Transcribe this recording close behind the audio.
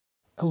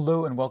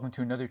Hello and welcome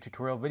to another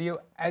tutorial video.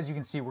 As you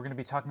can see, we're going to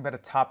be talking about a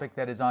topic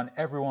that is on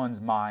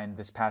everyone's mind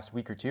this past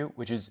week or two,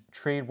 which is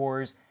trade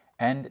wars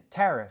and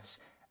tariffs.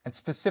 And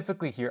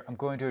specifically here, I'm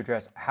going to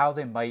address how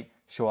they might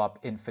show up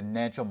in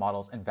financial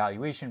models and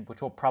valuation,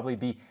 which will probably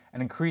be an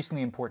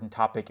increasingly important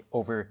topic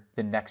over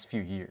the next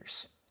few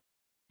years.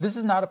 This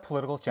is not a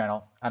political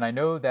channel, and I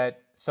know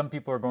that some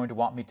people are going to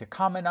want me to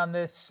comment on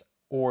this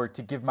or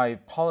to give my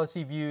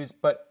policy views,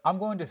 but I'm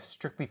going to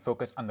strictly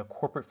focus on the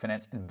corporate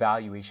finance and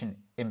valuation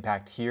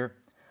impact here.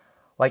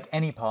 Like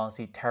any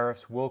policy,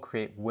 tariffs will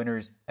create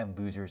winners and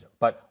losers,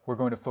 but we're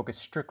going to focus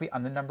strictly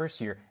on the numbers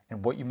here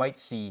and what you might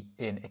see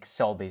in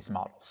Excel-based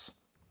models.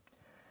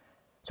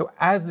 So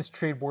as this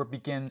trade war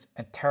begins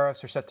and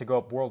tariffs are set to go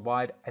up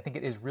worldwide, I think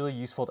it is really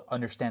useful to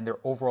understand their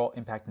overall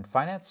impact in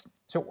finance.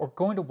 So we're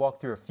going to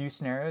walk through a few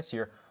scenarios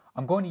here.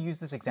 I'm going to use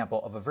this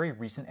example of a very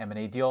recent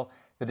M&A deal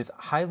that is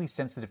highly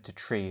sensitive to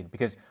trade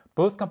because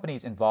both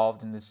companies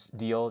involved in this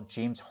deal,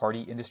 James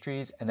Hardie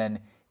Industries and then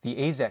the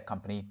AZEK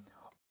company,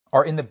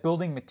 are in the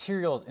building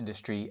materials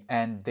industry,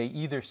 and they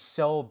either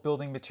sell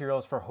building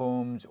materials for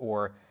homes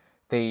or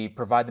they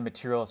provide the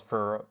materials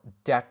for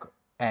deck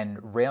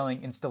and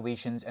railing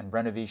installations and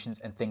renovations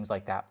and things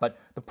like that. But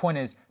the point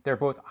is they're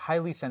both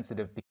highly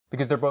sensitive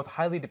because they're both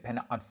highly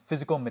dependent on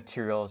physical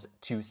materials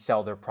to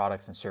sell their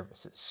products and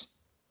services.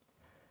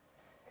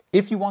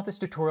 If you want this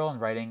tutorial in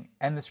writing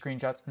and the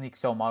screenshots in the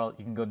Excel model,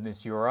 you can go to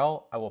this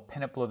URL. I will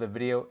pin it below the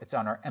video. It's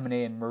on our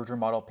M&A and merger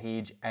model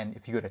page. And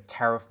if you go to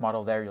tariff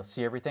model there, you'll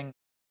see everything.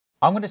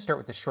 I'm going to start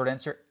with the short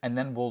answer, and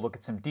then we'll look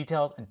at some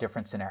details and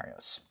different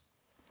scenarios.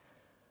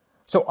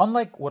 So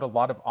unlike what a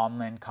lot of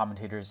online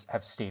commentators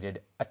have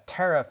stated, a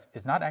tariff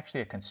is not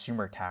actually a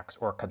consumer tax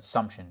or a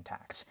consumption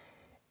tax.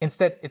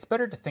 Instead, it's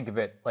better to think of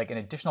it like an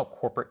additional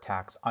corporate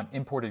tax on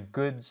imported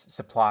goods,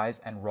 supplies,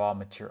 and raw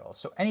materials.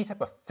 So any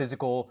type of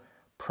physical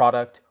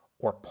product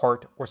or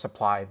part or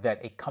supply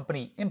that a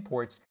company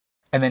imports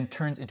and then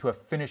turns into a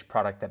finished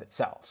product that it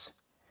sells.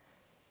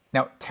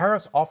 Now,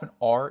 tariffs often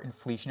are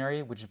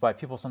inflationary, which is why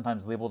people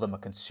sometimes label them a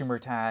consumer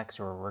tax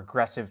or a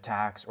regressive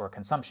tax or a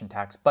consumption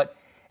tax, but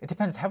it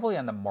depends heavily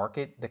on the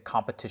market, the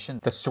competition,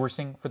 the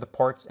sourcing for the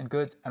parts and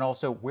goods, and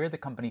also where the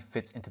company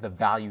fits into the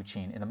value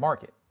chain in the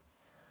market.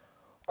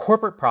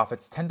 Corporate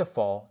profits tend to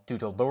fall due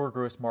to lower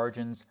gross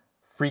margins,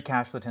 free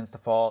cash flow tends to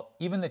fall.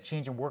 Even the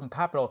change in working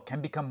capital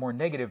can become more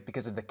negative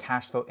because of the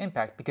cash flow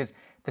impact, because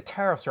the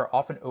tariffs are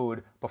often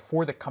owed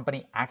before the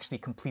company actually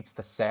completes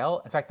the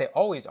sale. In fact, they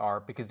always are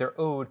because they're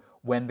owed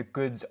when the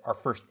goods are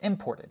first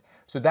imported.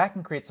 So that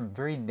can create some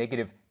very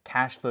negative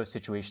cash flow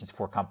situations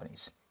for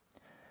companies.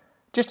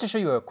 Just to show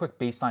you a quick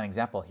baseline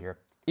example here,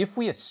 if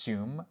we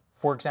assume,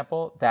 for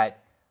example,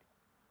 that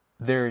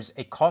there's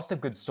a cost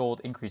of goods sold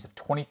increase of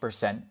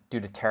 20% due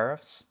to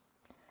tariffs,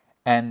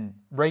 and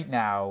right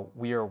now,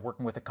 we are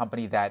working with a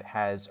company that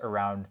has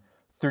around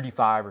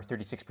 35 or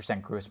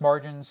 36% gross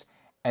margins.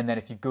 And then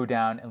if you go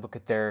down and look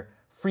at their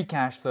free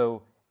cash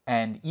flow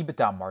and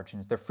EBITDA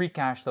margins, their free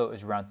cash flow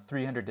is around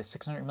 300 to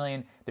 600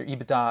 million. Their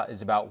EBITDA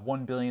is about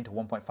 1 billion to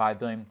 1.5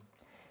 billion.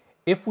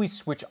 If we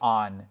switch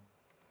on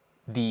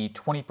the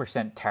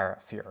 20%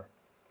 tariff here,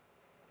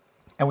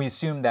 and we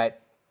assume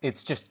that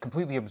it's just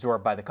completely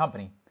absorbed by the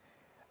company,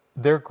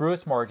 their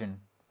gross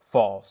margin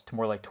falls to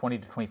more like 20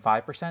 to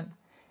 25%.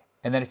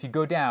 And then if you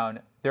go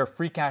down, their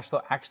free cash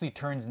flow actually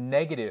turns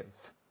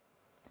negative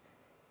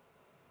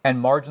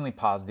and marginally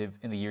positive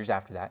in the years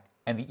after that.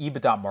 And the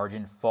EBITDA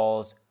margin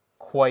falls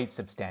quite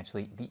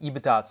substantially. The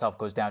EBITDA itself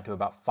goes down to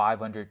about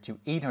 500 to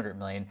 800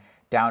 million,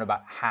 down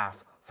about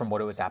half from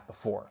what it was at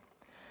before.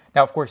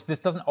 Now, of course,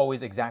 this doesn't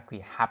always exactly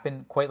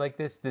happen quite like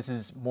this. This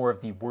is more of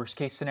the worst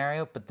case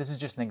scenario, but this is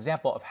just an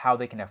example of how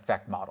they can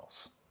affect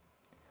models.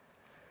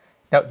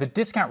 Now, the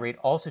discount rate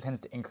also tends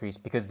to increase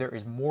because there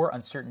is more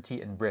uncertainty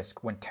and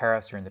risk when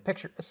tariffs are in the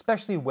picture,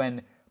 especially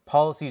when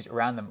policies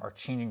around them are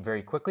changing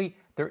very quickly.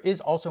 There is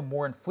also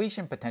more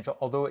inflation potential,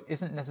 although it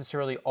isn't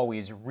necessarily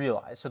always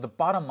realized. So the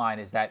bottom line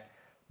is that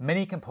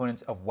many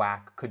components of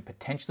WACC could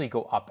potentially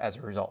go up as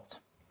a result.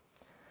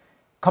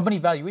 Company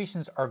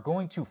valuations are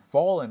going to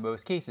fall in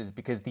most cases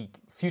because the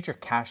future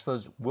cash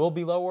flows will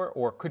be lower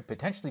or could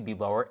potentially be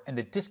lower, and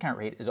the discount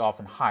rate is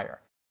often higher.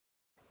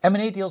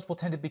 M&A deals will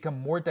tend to become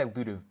more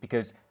dilutive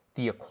because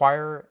the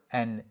acquirer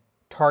and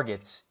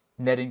target's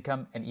net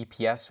income and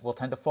EPS will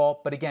tend to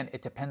fall. But again,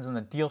 it depends on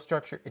the deal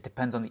structure, it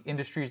depends on the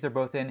industries they're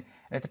both in, and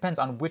it depends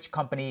on which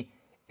company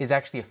is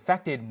actually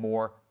affected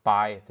more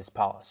by this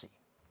policy.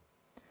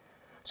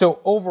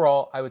 So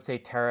overall, I would say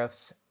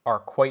tariffs are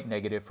quite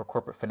negative for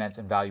corporate finance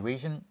and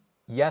valuation.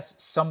 Yes,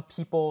 some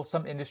people,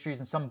 some industries,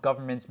 and some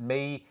governments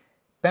may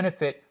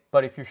benefit,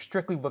 but if you're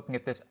strictly looking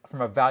at this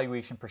from a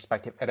valuation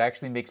perspective, it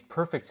actually makes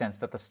perfect sense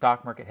that the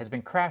stock market has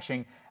been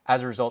crashing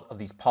as a result of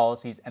these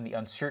policies and the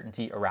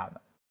uncertainty around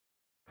them.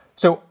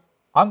 So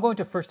I'm going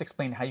to first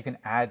explain how you can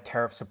add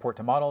tariff support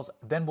to models,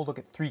 then we'll look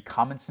at 3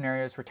 common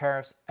scenarios for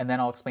tariffs, and then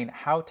I'll explain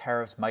how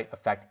tariffs might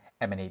affect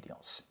M&A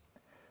deals.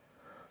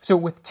 So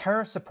with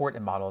tariff support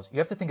in models, you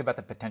have to think about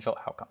the potential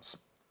outcomes.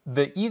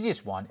 The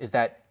easiest one is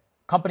that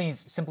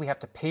companies simply have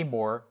to pay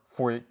more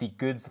for the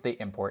goods that they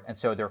import, and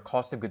so their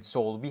cost of goods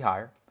sold will be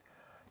higher.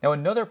 Now,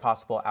 another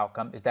possible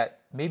outcome is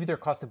that maybe their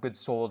cost of goods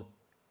sold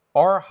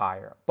are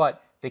higher,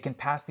 but they can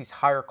pass these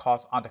higher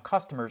costs onto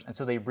customers, and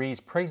so they raise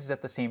prices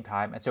at the same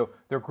time, and so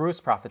their gross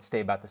profits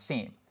stay about the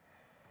same.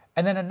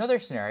 And then another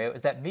scenario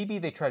is that maybe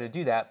they try to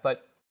do that,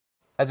 but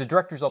as a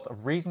direct result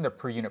of raising their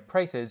per unit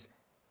prices,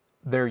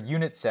 their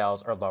unit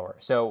sales are lower.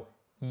 So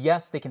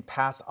yes, they can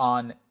pass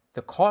on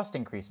the cost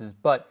increases,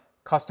 but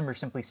customers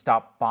simply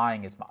stop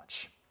buying as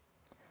much.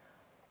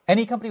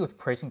 Any company with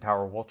pricing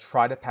power will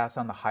try to pass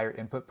on the higher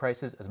input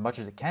prices as much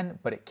as it can,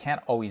 but it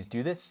can't always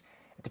do this.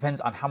 It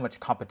depends on how much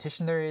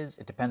competition there is,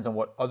 it depends on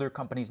what other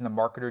companies in the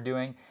market are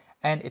doing,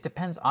 and it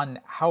depends on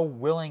how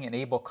willing and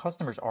able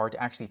customers are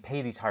to actually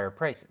pay these higher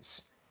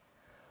prices.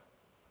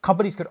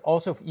 Companies could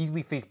also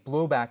easily face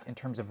blowback in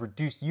terms of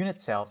reduced unit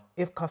sales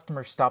if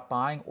customers stop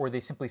buying or they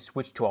simply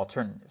switch to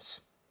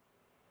alternatives.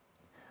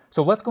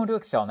 So let's go into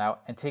Excel now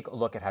and take a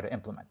look at how to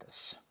implement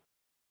this.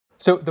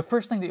 So the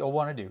first thing that you'll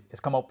want to do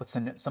is come up with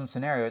some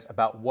scenarios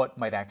about what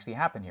might actually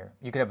happen here.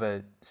 You could have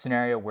a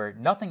scenario where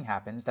nothing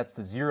happens, that's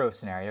the 0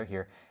 scenario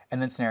here,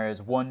 and then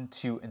scenarios 1,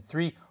 2, and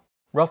 3,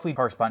 roughly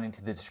corresponding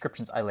to the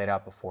descriptions I laid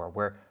out before,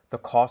 where the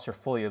costs are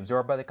fully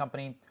absorbed by the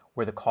company,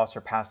 where the costs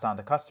are passed on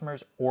to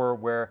customers, or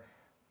where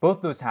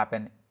both those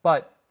happen,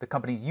 but the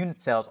company's unit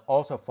sales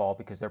also fall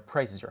because their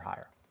prices are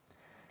higher.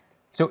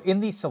 So in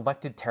the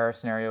selected tariff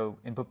scenario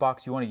input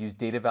box, you want to use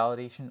data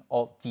validation,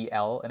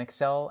 Alt-DL in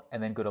Excel,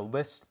 and then go to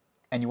list.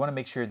 And you want to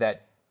make sure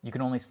that you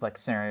can only select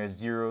scenarios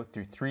 0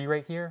 through 3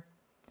 right here.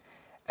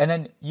 And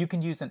then you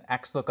can use an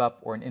XLOOKUP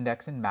or an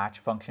index and match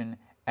function,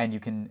 and you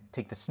can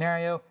take the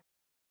scenario.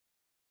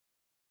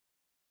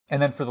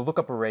 And then for the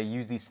lookup array,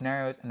 use these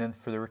scenarios. And then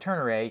for the return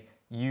array,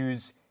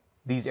 use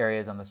these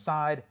areas on the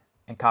side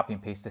and copy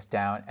and paste this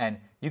down. And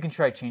you can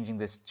try changing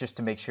this just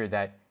to make sure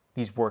that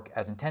these work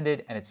as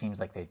intended, and it seems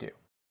like they do.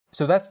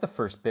 So that's the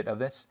first bit of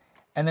this.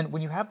 And then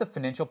when you have the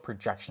financial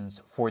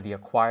projections for the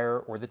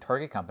acquirer or the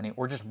target company,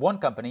 or just one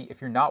company,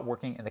 if you're not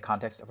working in the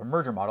context of a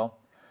merger model,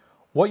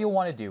 what you'll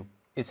want to do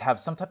is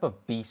have some type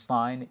of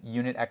baseline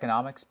unit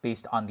economics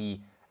based on the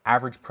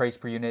average price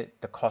per unit,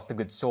 the cost of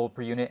goods sold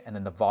per unit, and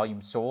then the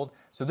volume sold.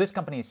 So this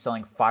company is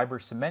selling fiber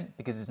cement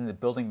because it's in the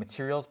building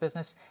materials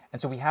business.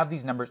 And so we have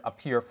these numbers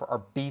up here for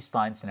our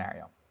baseline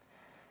scenario.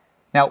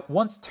 Now,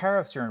 once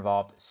tariffs are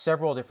involved,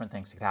 several different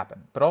things could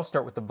happen, but I'll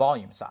start with the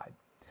volume side.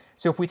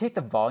 So if we take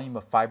the volume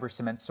of fiber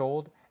cement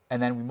sold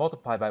and then we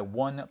multiply by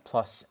 1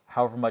 plus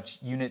however much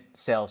unit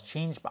sales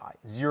change by,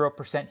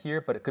 0%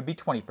 here, but it could be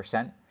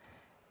 20%,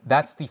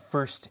 that's the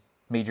first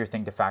major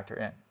thing to factor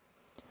in.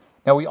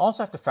 Now we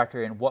also have to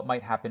factor in what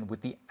might happen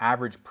with the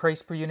average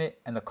price per unit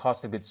and the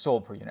cost of goods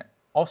sold per unit.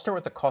 I'll start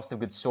with the cost of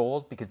goods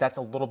sold because that's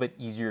a little bit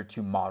easier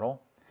to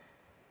model.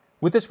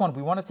 With this one,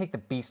 we want to take the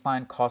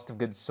baseline cost of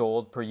goods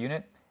sold per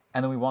unit,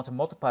 and then we want to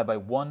multiply by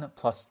 1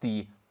 plus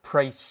the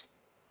price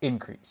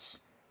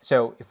increase.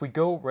 So if we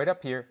go right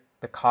up here,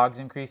 the COGS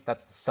increase,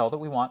 that's the cell that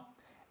we want,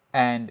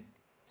 and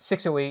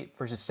 608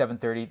 versus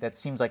 730, that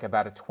seems like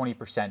about a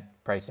 20%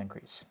 price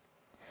increase.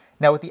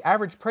 Now with the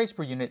average price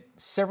per unit,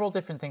 several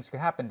different things could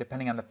happen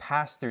depending on the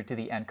pass-through to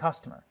the end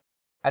customer.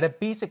 At a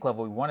basic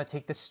level, we want to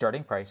take this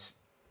starting price,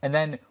 and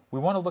then we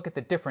want to look at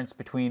the difference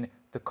between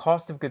the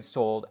cost of goods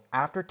sold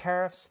after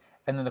tariffs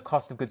and then the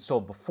cost of goods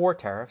sold before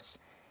tariffs,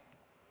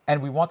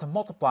 and we want to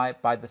multiply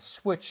it by the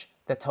switch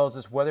that tells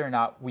us whether or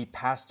not we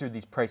pass through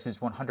these prices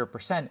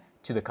 100%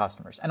 to the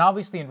customers. And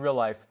obviously in real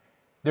life,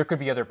 there could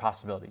be other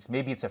possibilities.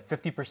 Maybe it's a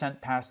 50%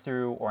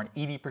 pass-through or an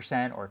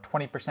 80% or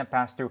 20%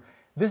 pass-through.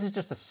 This is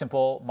just a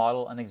simple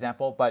model and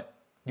example, but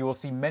you will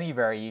see many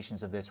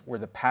variations of this where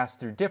the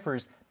pass-through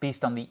differs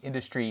based on the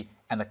industry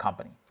and the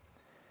company.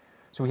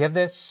 So we have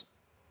this.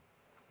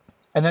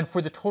 And then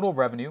for the total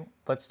revenue,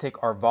 let's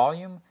take our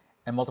volume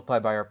and multiply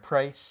by our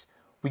price.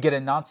 We get a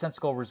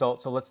nonsensical result,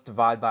 so let's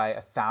divide by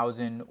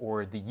 1,000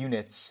 or the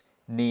units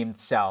named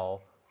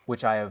cell,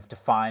 which I have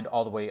defined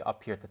all the way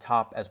up here at the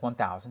top as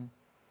 1,000.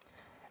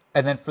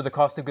 And then for the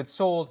cost of goods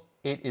sold,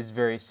 it is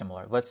very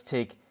similar. Let's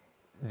take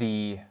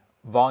the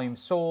volume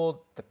sold,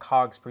 the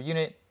COGS per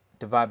unit,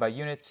 divide by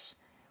units.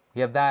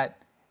 We have that,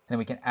 and then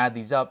we can add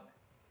these up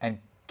and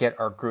get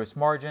our gross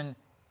margin,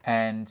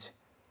 and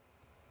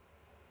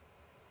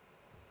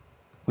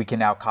we can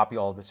now copy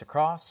all of this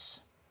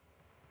across.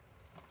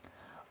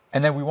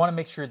 And then we want to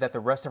make sure that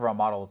the rest of our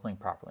model is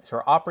linked properly. So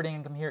our operating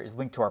income here is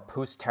linked to our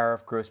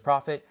post-tariff gross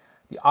profit.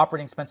 The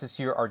operating expenses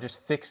here are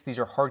just fixed. These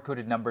are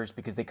hard-coded numbers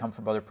because they come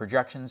from other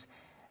projections.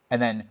 And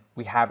then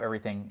we have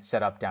everything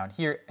set up down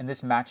here. And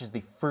this matches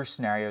the first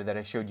scenario that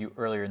I showed you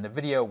earlier in the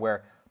video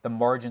where the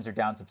margins are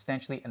down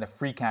substantially and the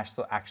free cash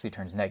flow actually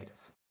turns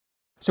negative.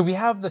 So we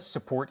have the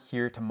support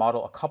here to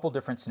model a couple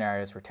different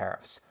scenarios for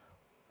tariffs.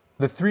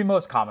 The three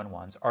most common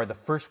ones are the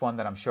first one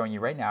that I'm showing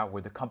you right now,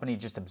 where the company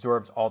just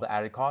absorbs all the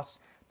added costs.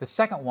 The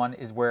second one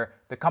is where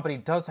the company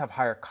does have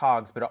higher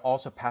COGS, but it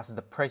also passes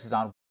the prices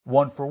on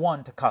one for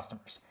one to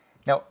customers.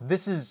 Now,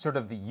 this is sort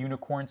of the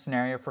unicorn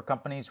scenario for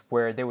companies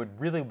where they would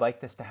really like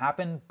this to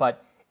happen,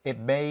 but it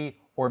may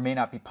or may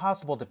not be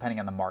possible depending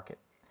on the market.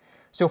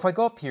 So if I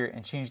go up here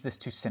and change this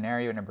to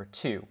scenario number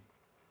 2,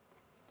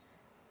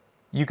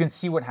 you can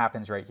see what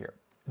happens right here.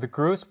 The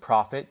gross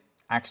profit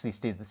actually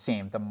stays the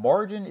same. The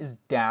margin is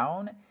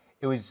down.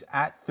 It was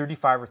at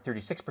 35 or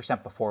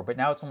 36% before, but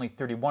now it's only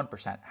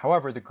 31%.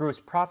 However, the gross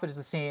profit is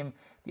the same,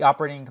 the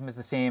operating income is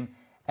the same,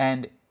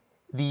 and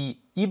the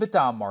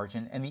EBITDA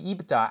margin and the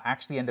EBITDA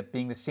actually end up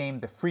being the same.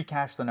 The free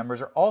cash flow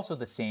numbers are also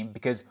the same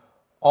because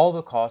all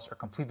the costs are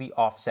completely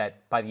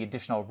offset by the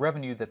additional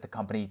revenue that the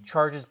company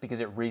charges because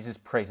it raises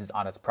prices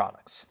on its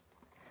products.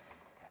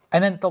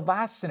 And then the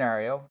last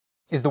scenario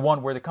is the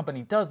one where the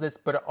company does this,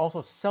 but it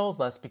also sells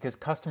less because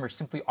customers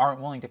simply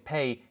aren't willing to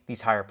pay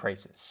these higher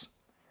prices.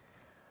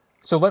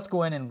 So let's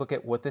go in and look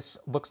at what this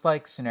looks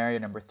like, scenario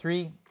number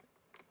 3,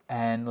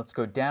 and let's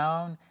go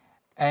down.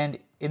 And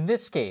in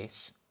this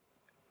case,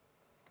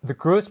 the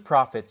gross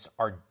profits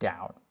are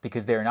down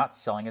because they are not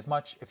selling as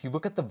much. If you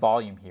look at the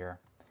volume here,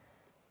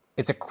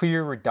 it's a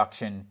clear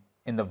reduction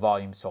in the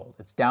volume sold.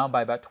 It's down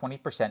by about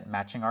 20%,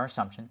 matching our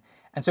assumption.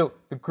 And so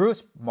the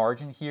gross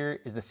margin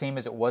here is the same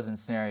as it was in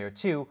scenario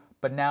 2,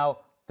 but now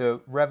the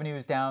revenue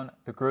is down,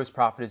 the gross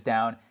profit is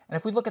down. And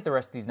if we look at the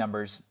rest of these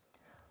numbers,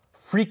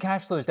 free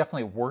cash flow is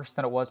definitely worse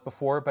than it was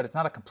before, but it's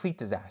not a complete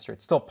disaster.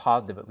 It's still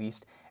positive at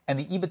least. And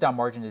the EBITDA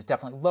margin is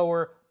definitely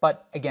lower,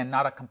 but again,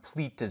 not a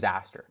complete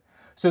disaster.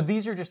 So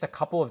these are just a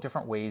couple of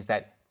different ways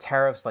that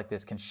tariffs like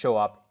this can show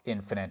up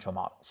in financial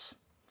models.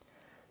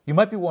 You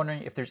might be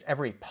wondering if there's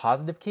ever a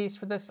positive case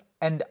for this,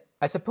 and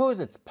I suppose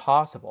it's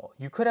possible.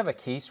 You could have a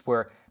case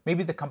where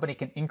maybe the company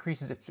can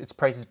increase its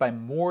prices by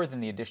more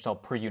than the additional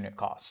per unit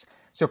costs.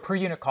 So per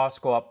unit costs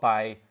go up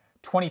by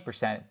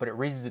 20%, but it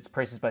raises its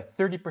prices by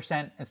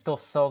 30% and still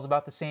sells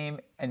about the same,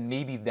 and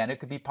maybe then it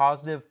could be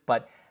positive,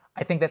 but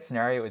I think that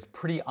scenario is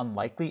pretty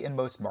unlikely in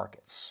most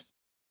markets.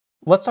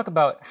 Let's talk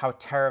about how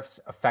tariffs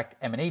affect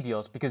M&A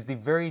deals, because the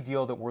very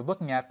deal that we're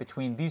looking at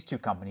between these two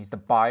companies, the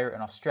buyer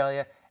in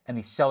Australia and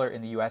the seller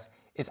in the US,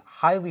 is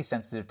highly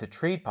sensitive to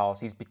trade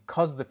policies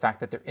because of the fact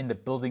that they're in the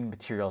building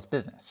materials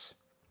business.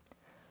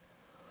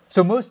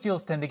 So most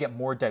deals tend to get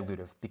more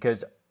dilutive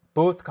because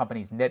both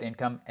companies' net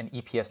income and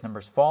EPS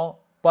numbers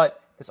fall,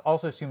 but this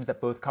also assumes that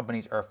both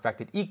companies are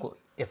affected equally.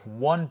 If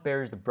one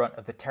bears the brunt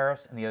of the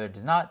tariffs and the other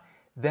does not,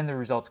 then the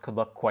results could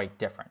look quite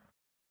different.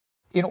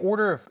 In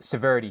order of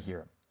severity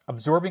here,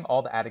 absorbing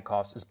all the added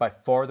costs is by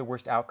far the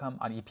worst outcome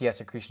on EPS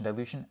accretion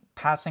dilution.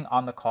 Passing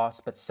on the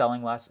costs but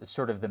selling less is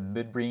sort of the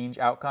mid-range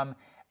outcome.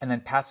 And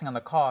then passing on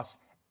the costs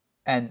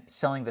and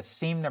selling the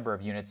same number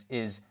of units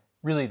is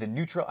really the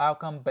neutral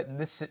outcome, but in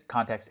this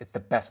context, it's the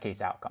best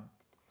case outcome.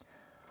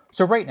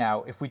 So right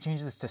now, if we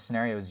change this to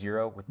scenario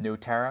 0 with no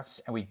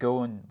tariffs, and we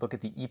go and look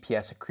at the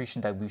EPS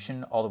accretion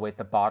dilution all the way at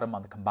the bottom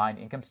on the combined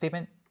income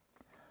statement,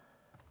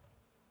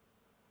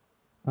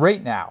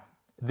 right now,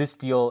 this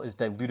deal is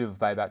dilutive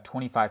by about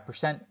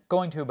 25%,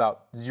 going to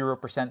about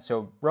 0%,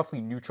 so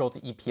roughly neutral to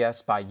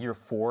EPS by year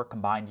 4,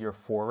 combined year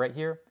 4 right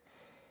here.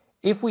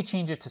 If we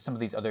change it to some of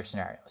these other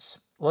scenarios,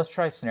 let's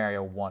try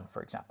scenario 1,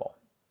 for example.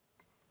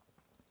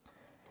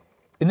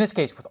 In this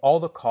case, with all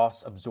the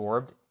costs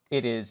absorbed,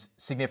 it is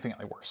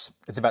significantly worse.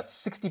 It's about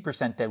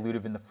 60%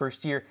 dilutive in the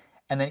first year,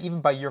 and then even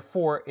by year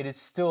 4, it is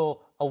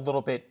still a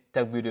little bit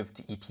dilutive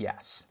to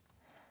EPS.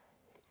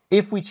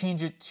 If we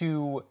change it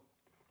to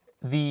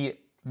the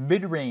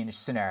mid-range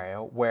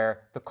scenario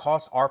where the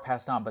costs are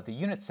passed on, but the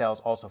unit sales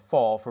also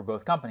fall for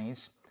both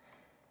companies,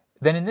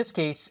 then in this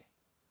case,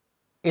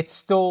 it's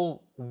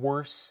still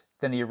worse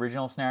than the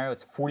original scenario.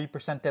 It's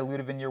 40%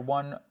 dilutive in year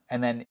 1,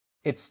 and then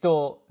it's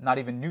still not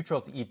even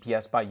neutral to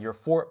EPS by year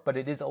 4, but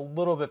it is a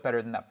little bit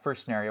better than that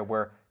first scenario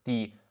where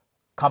the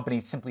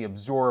companies simply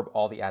absorb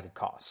all the added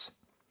costs.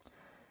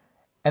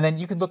 And then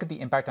you can look at the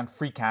impact on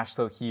free cash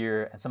flow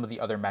here and some of the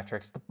other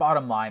metrics. The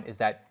bottom line is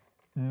that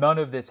none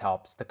of this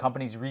helps. The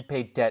companies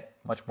repay debt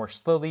much more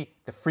slowly,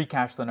 the free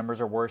cash flow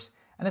numbers are worse,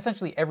 and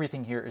essentially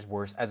everything here is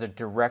worse as a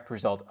direct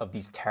result of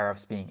these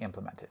tariffs being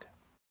implemented.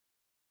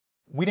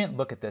 We didn't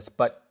look at this,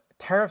 but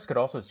tariffs could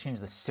also change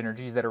the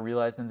synergies that are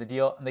realized in the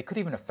deal, and they could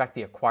even affect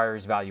the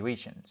acquirer's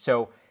valuation.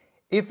 So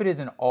if it is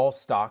an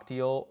all-stock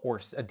deal or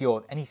a deal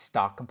with any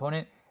stock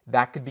component,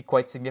 that could be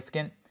quite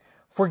significant.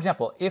 For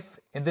example, if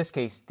in this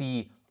case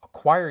the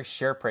acquirer's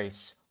share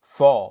price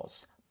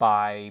falls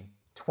by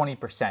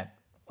 20%,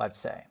 let's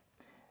say,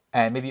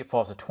 and maybe it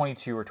falls to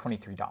 $22 or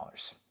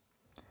 $23.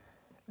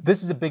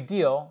 This is a big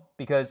deal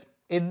because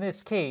in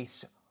this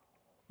case,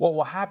 what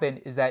will happen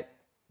is that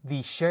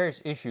the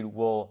shares issued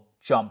will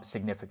jump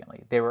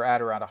significantly. They were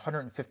at around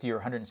 150 or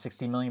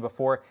 160 million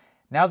before.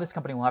 Now this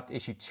company will have to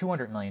issue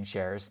 200 million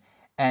shares.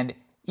 And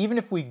even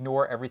if we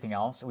ignore everything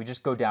else, we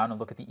just go down and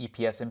look at the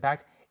EPS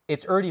impact,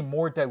 it's already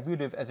more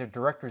dilutive as a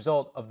direct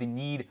result of the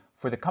need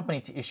for the company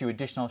to issue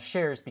additional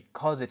shares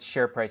because its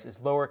share price is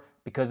lower,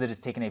 because it has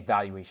taken a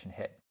valuation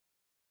hit.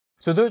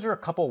 So those are a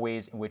couple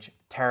ways in which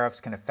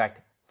tariffs can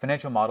affect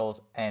financial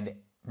models and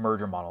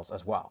merger models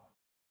as well.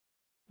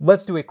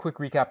 Let's do a quick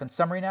recap and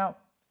summary now.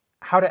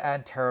 How to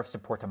add tariff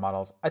support to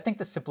models. I think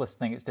the simplest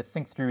thing is to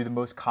think through the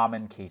most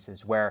common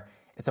cases where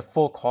it's a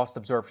full cost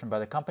absorption by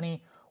the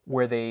company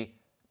where they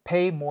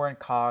pay more in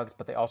COGS,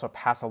 but they also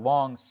pass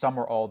along some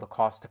or all the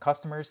costs to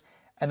customers.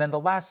 And then the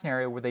last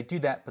scenario where they do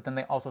that, but then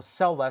they also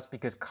sell less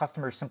because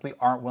customers simply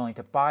aren't willing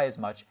to buy as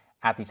much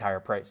at these higher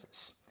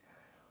prices.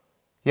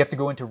 You have to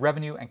go into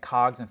revenue and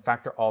COGS and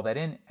factor all that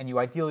in, and you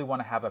ideally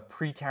want to have a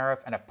pre-tariff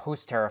and a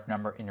post-tariff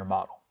number in your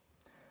model.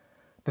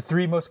 The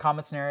three most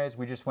common scenarios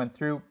we just went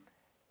through,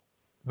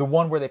 the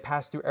one where they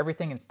pass through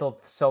everything and still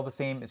sell the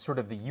same is sort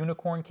of the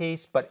unicorn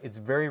case, but it's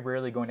very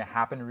rarely going to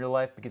happen in real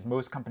life because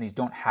most companies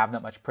don't have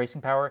that much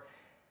pricing power.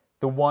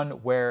 The one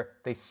where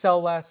they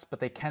sell less, but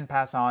they can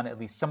pass on at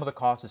least some of the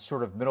costs is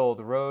sort of middle of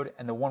the road,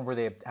 and the one where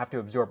they have to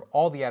absorb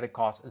all the added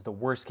costs is the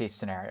worst case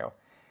scenario.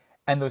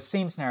 And those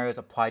same scenarios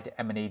apply to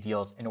M&A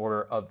deals in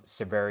order of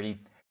severity.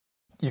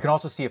 You can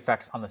also see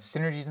effects on the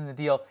synergies in the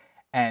deal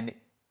and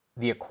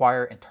the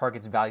acquire and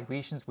target's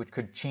valuations, which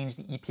could change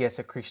the EPS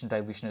accretion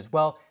dilution as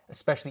well,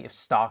 especially if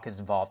stock is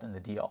involved in the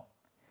deal.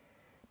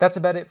 That's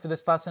about it for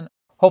this lesson.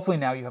 Hopefully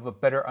now you have a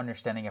better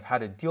understanding of how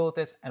to deal with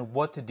this and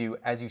what to do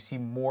as you see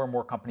more and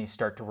more companies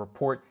start to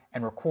report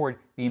and record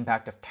the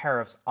impact of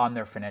tariffs on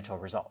their financial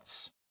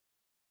results.